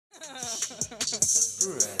Never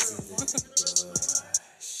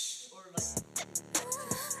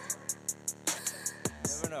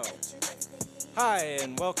know. Hi,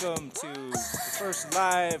 and welcome to the first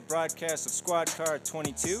live broadcast of Squad Car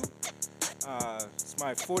 22. It's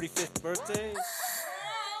my 45th birthday.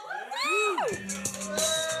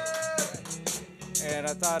 And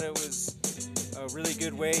I thought it was a really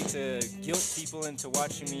good way to guilt people into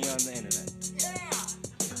watching me on the internet.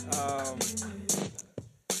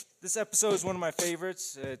 This episode is one of my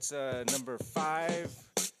favorites. It's number 5.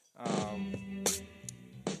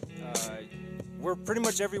 We're pretty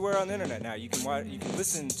much everywhere on the internet now. You can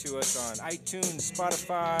listen to us on iTunes,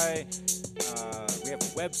 Spotify. We have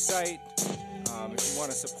a website. If you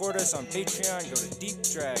want to support us on Patreon, go to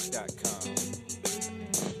deepdrag.com.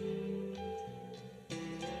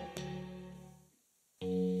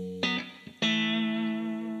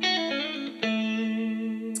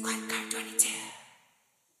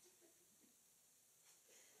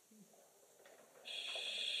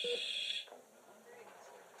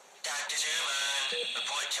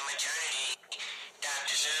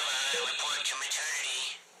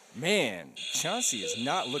 Man, Chauncey is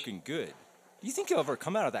not looking good. Do you think he'll ever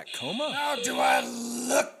come out of that coma? How do I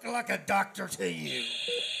look like a doctor to you?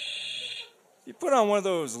 If you put on one of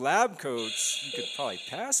those lab coats, you could probably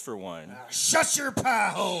pass for one. Shut your pie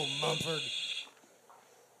hole, Mumford.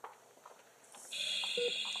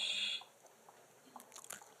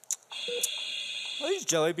 Are these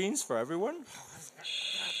jelly beans for everyone?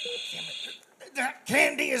 That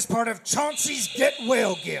candy is part of Chauncey's get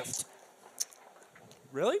well gift.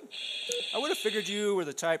 Really? I would have figured you were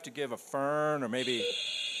the type to give a fern or maybe a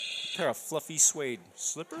pair of fluffy suede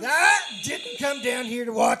slippers. I didn't come down here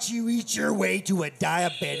to watch you eat your way to a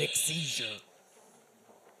diabetic seizure.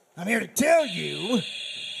 I'm here to tell you,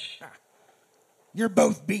 you're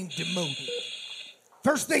both being demoted.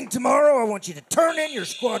 First thing tomorrow, I want you to turn in your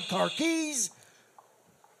squad car keys.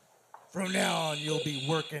 From now on, you'll be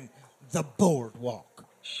working the boardwalk.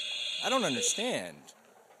 I don't understand.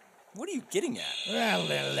 What are you getting at? Well,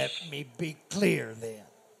 then let me be clear then.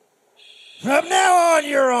 From now on,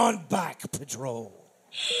 you're on bike patrol.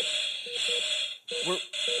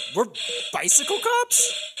 We're bicycle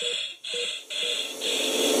cops?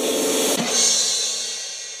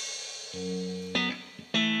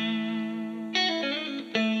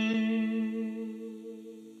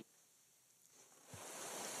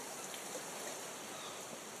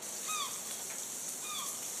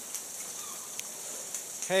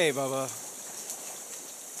 Hey, Bubba.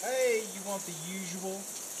 Hey, you want the usual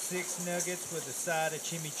 6 nuggets with a side of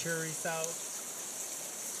chimichurri sauce?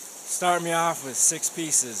 Start me off with 6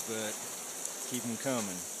 pieces, but keep them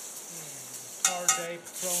coming. Hard day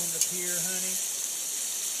patrolling the pier, honey?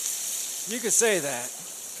 You could say that.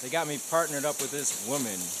 They got me partnered up with this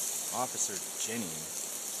woman, Officer Jenny.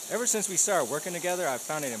 Ever since we started working together, I've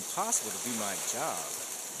found it impossible to do my job.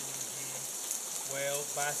 Well,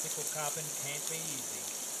 bicycle copping can't be easy.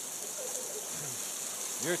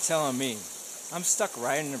 You're telling me. I'm stuck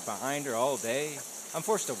riding behind her all day. I'm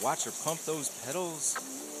forced to watch her pump those pedals.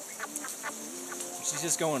 She's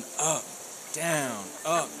just going up, down,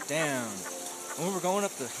 up, down. When we're going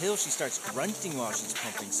up the hill, she starts grunting while she's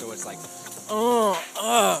pumping, so it's like, up,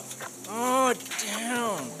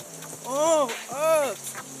 down, up,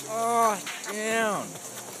 down.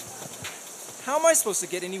 How am I supposed to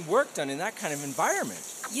get any work done in that kind of environment?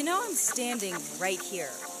 You know I'm standing right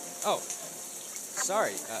here. Oh,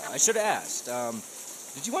 sorry. I should have asked.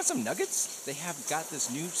 Did you want some nuggets? They have got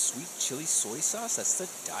this new sweet chili soy sauce that's to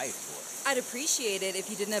die for. I'd appreciate it if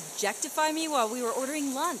you didn't objectify me while we were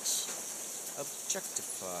ordering lunch.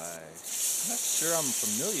 Objectify? I'm not sure I'm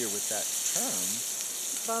familiar with that term.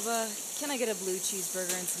 Bubba, can I get a blue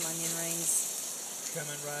cheeseburger and some onion rings?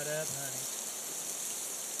 Coming right up, honey.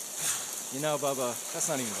 You know, Bubba, that's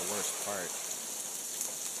not even the worst part.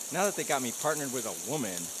 Now that they got me partnered with a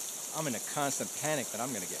woman, I'm in a constant panic that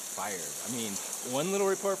I'm going to get fired. I mean, one little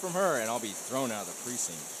report from her and I'll be thrown out of the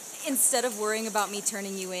precinct. Instead of worrying about me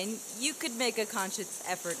turning you in, you could make a conscious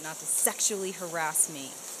effort not to sexually harass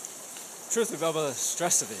me. Truthfully, Bubba, the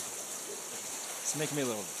stress of it's making me a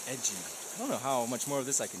little edgy. I don't know how much more of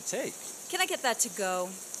this I can take. Can I get that to go?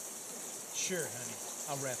 Sure, honey.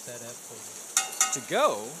 I'll wrap that up for you. To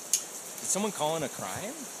go? Did someone call in a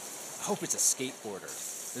crime? I hope it's a skateboarder.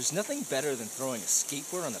 There's nothing better than throwing a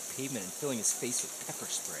skateboard on the pavement and filling his face with pepper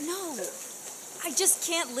spray. No, I just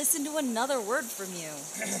can't listen to another word from you.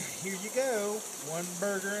 Here you go. 1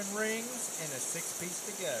 burger and rings and a 6-piece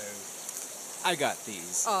to go. I got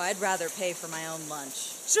these. Oh, I'd rather pay for my own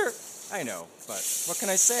lunch. Sure, I know, but what can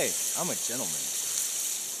I say? I'm a gentleman.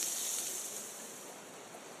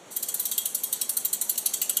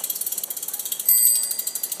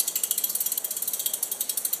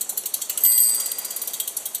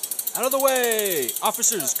 Out of the way!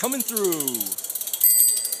 Officers coming through!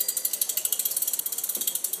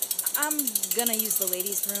 I'm gonna use the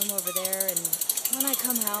ladies' room over there, and when I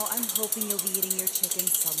come out, I'm hoping you'll be eating your chicken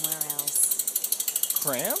somewhere else.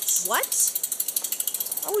 Cramps? What?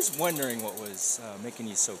 I was wondering what was making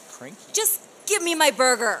you so cranky. Just give me my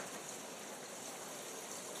burger.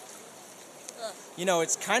 You know,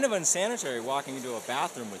 it's kind of unsanitary walking into a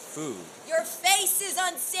bathroom with food. Your face is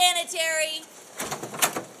unsanitary.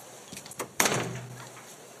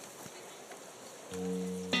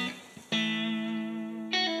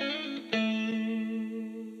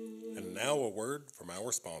 And now a word from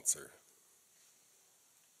our sponsor.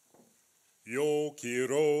 Yo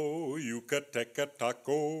quiero yucateca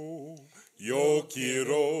taco. Yo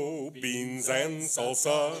quiero beans and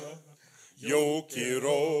salsa. Yo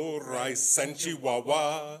quiero rice and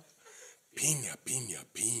chihuahua. Piña, piña,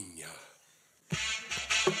 piña.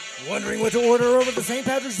 Wondering what to order over the St.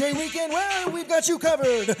 Patrick's Day weekend? Well, we've got you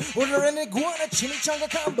covered. Order an iguana chimichanga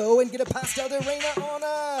combo and get a pastel de reina on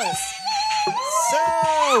us.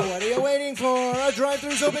 So, what are you waiting for? Our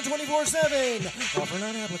drive-thru's open 24/7. Offer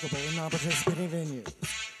not applicable in non-participating venues.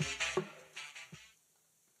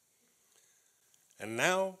 And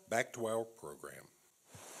now, back to our program.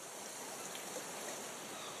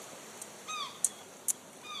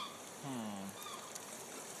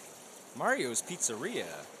 Mario's Pizzeria.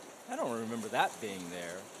 I don't remember that being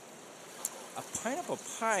there. A pineapple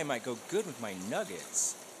pie might go good with my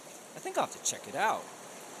nuggets. I think I'll have to check it out.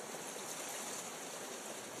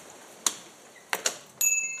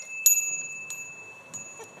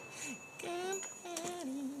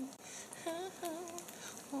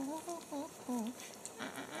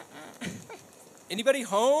 Anybody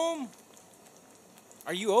home?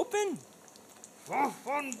 Are you open?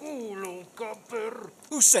 Vaffanculo, Capper.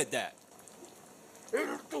 Who said that?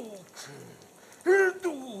 El Duce. El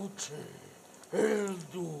Duce. El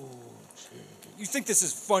Duce. You think this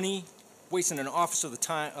is funny? Wasting an officer of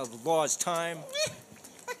the law's time?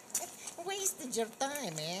 Wasted your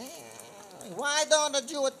time, eh? Why don't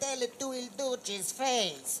you tell it to Il Duce's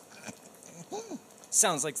face?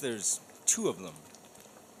 Sounds like there's two of them.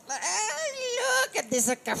 Look at this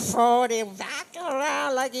caffone back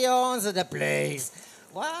around like he owns the place.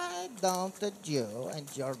 Why don't you and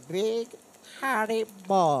your big hairy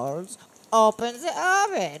balls open the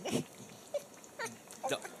oven?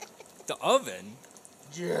 The oven?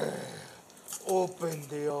 Yeah, open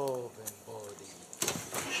the oven, buddy.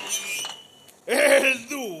 El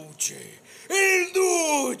Duce. El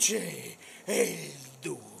Duce. El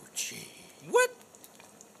Duce. What?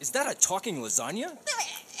 Is that a talking lasagna?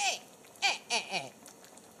 Hey.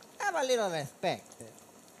 Have a little respect.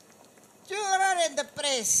 You are in the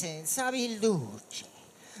presence of Il Duce,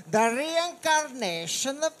 the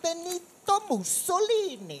reincarnation of Benito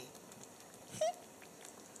Mussolini.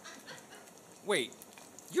 Wait,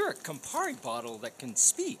 you're a Campari bottle that can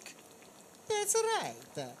speak. That's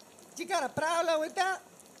right. You got a problem with that?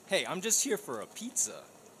 Hey, I'm just here for a pizza.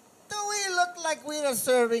 Do we look like we are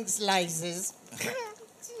serving slices?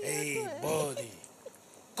 Hey, buddy.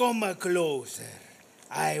 Come closer.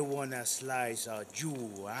 I want a slice of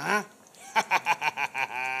you, huh?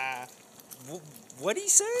 What'd he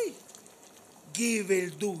say? Give Il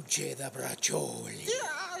Duce the braccioli.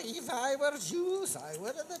 Yeah, if I were you, I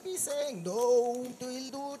wouldn't be saying no to Il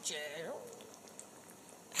Duce.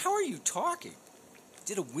 How are you talking?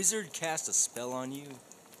 Did a wizard cast a spell on you?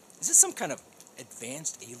 Is this some kind of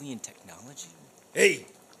advanced alien technology? Hey,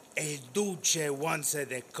 El Duce wants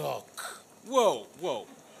the cock. Whoa.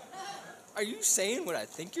 Are you saying what I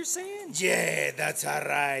think you're saying? Yeah, that's all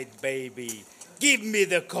right, baby. Give me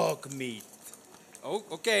the cock meat. Oh,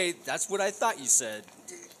 okay, that's what I thought you said.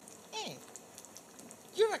 Hey,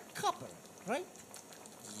 you're a copper, right?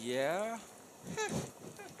 Yeah?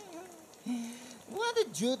 What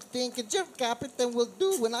did you think your captain will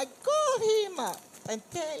do when I call him up and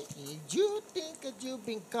tell him you think that you've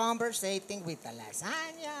been conversating with the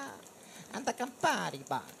lasagna and the Campari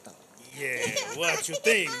bottle? Yeah, what you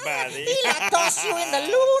think, buddy? He'll toss you in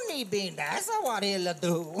the loony bin. That's what he'll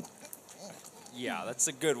do. Yeah, that's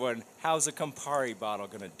a good one. How's a Campari bottle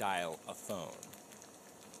gonna dial a phone?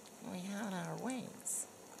 We have our wings.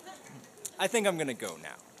 I think I'm gonna go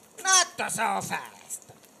now. Not so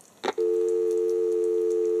fast.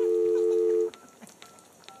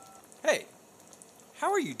 Hey,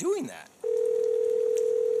 how are you doing that?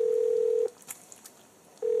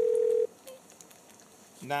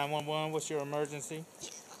 911, what's your emergency?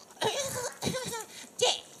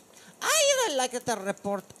 Yeah, I'd like to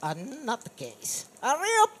report a nutcase. A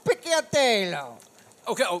real picadillo.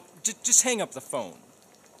 Okay, just hang up the phone.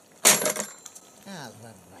 All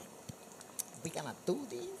right. We gonna do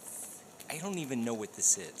this? I don't even know what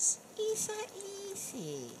this is.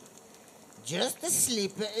 Easy. Just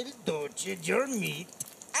slip a little dodge in your meat,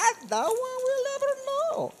 and no one will ever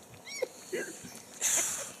know.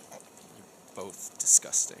 Both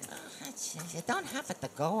disgusting. You don't have to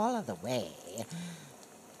go all of the way.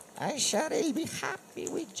 I'm sure he'll be happy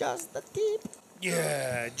with just the tip.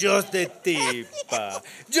 Yeah, just the tip.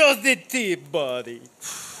 Just the tip, buddy.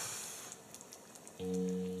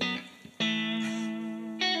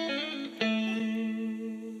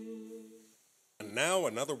 And now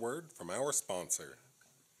another word from our sponsor.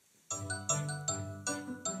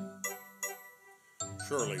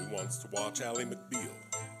 Shirley wants to watch Ally McBeal,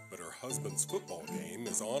 but her husband's football game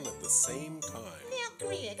is on at the same time. Now,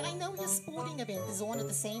 Greg, I know your sporting event is on at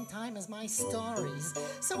the same time as my stories,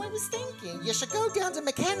 so I was thinking you should go down to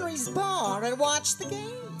McHenry's bar and watch the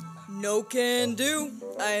game. No can do.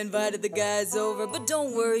 I invited the guys over, but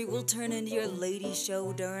don't worry, we'll turn into your lady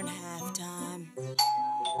show during halftime.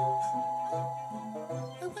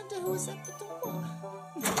 I wonder who's at the door.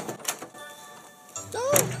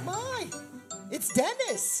 Oh, my! It's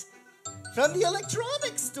Dennis from the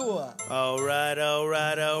electronics store. All right.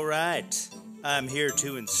 I'm here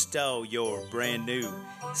to install your brand new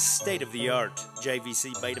state-of-the-art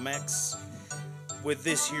JVC Betamax. With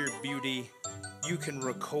this here beauty, you can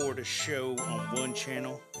record a show on one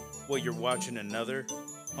channel while you're watching another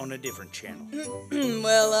on a different channel.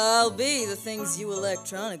 Well, I'll be the things you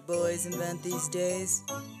electronic boys invent these days.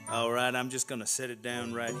 All right, I'm just gonna set it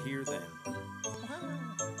down right here then.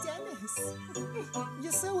 Wow, Dennis,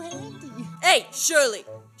 you're so handy. Hey, Shirley!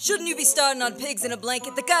 Shouldn't you be starting on pigs in a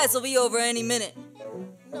blanket? The guys will be over any minute.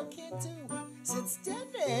 No, can't do. Since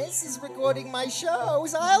Dennis is recording my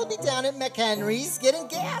shows, I'll be down at McHenry's getting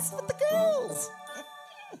gas with the girls.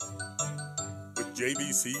 With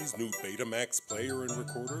JVC's new Betamax player and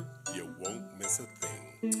recorder, you won't miss a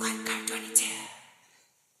thing. Squad car 22.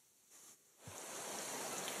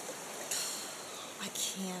 I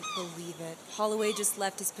can't believe it. Holloway just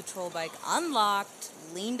left his patrol bike unlocked,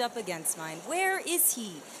 leaned up against mine. Where is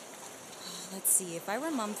he? Let's see, if I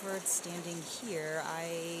were Mumford standing here,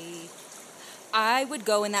 I would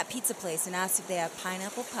go in that pizza place and ask if they have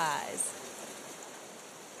pineapple pies.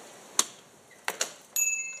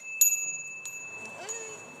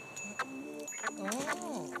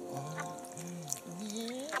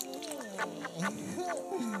 Yeah.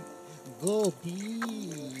 Go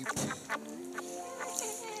deep.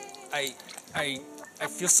 I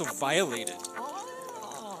feel so violated.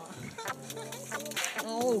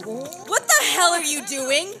 What the hell are you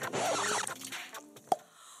doing?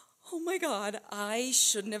 Oh my god, I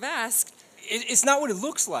shouldn't have asked. It's not what it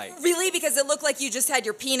looks like. Really? Because it looked like you just had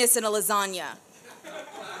your penis in a lasagna.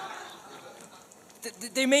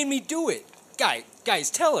 They made me do it.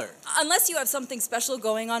 Guys, tell her. Unless you have something special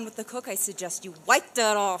going on with the cook, I suggest you wipe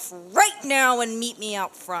that off right now and meet me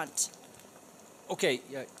out front. Okay,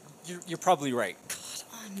 you're probably right.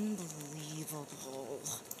 God, unbelievable.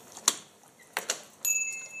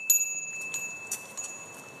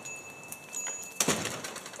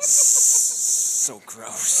 So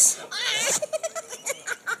gross.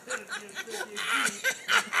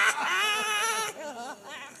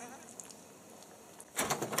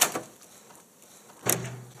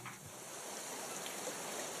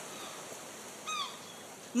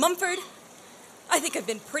 Mumford, I think I've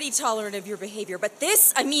been pretty tolerant of your behavior, but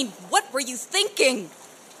this, what were you thinking?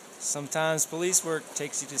 Sometimes police work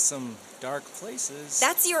takes you to some dark places.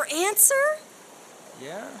 That's your answer?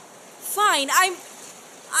 Yeah? Fine, I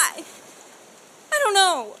don't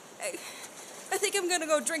know. I think I'm gonna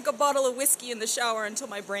go drink a bottle of whiskey in the shower until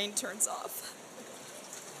my brain turns off.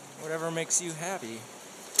 Whatever makes you happy.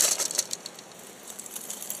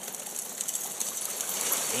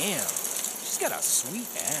 Damn, she's got a sweet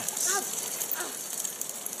ass.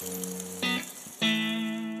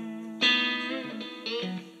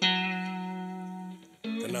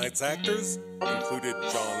 Tonight's actors included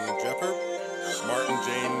Jon Jeffers, Martin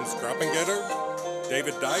James Grapengeter,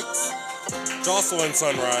 David Dykes, Jocelynn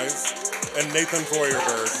Sunrise, and Nathan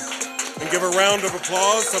Feuerberg. And give a round of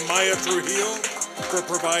applause to Maya Trujillo for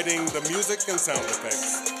providing the music and sound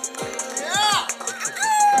effects.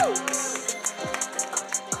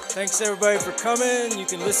 Thanks everybody for coming. You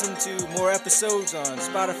can listen to more episodes on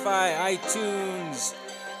Spotify, iTunes,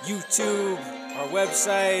 YouTube, our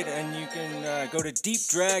website, and you can go to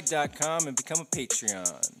deepdrag.com and become a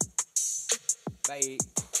Patreon. Bye.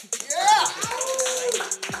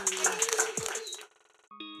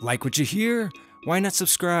 Like what you hear? Why not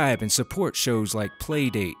subscribe and support shows like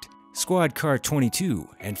Playdate, Squad Car 22,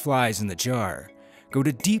 and Flies in the Jar? Go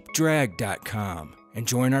to deepdrag.com and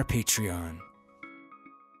join our Patreon.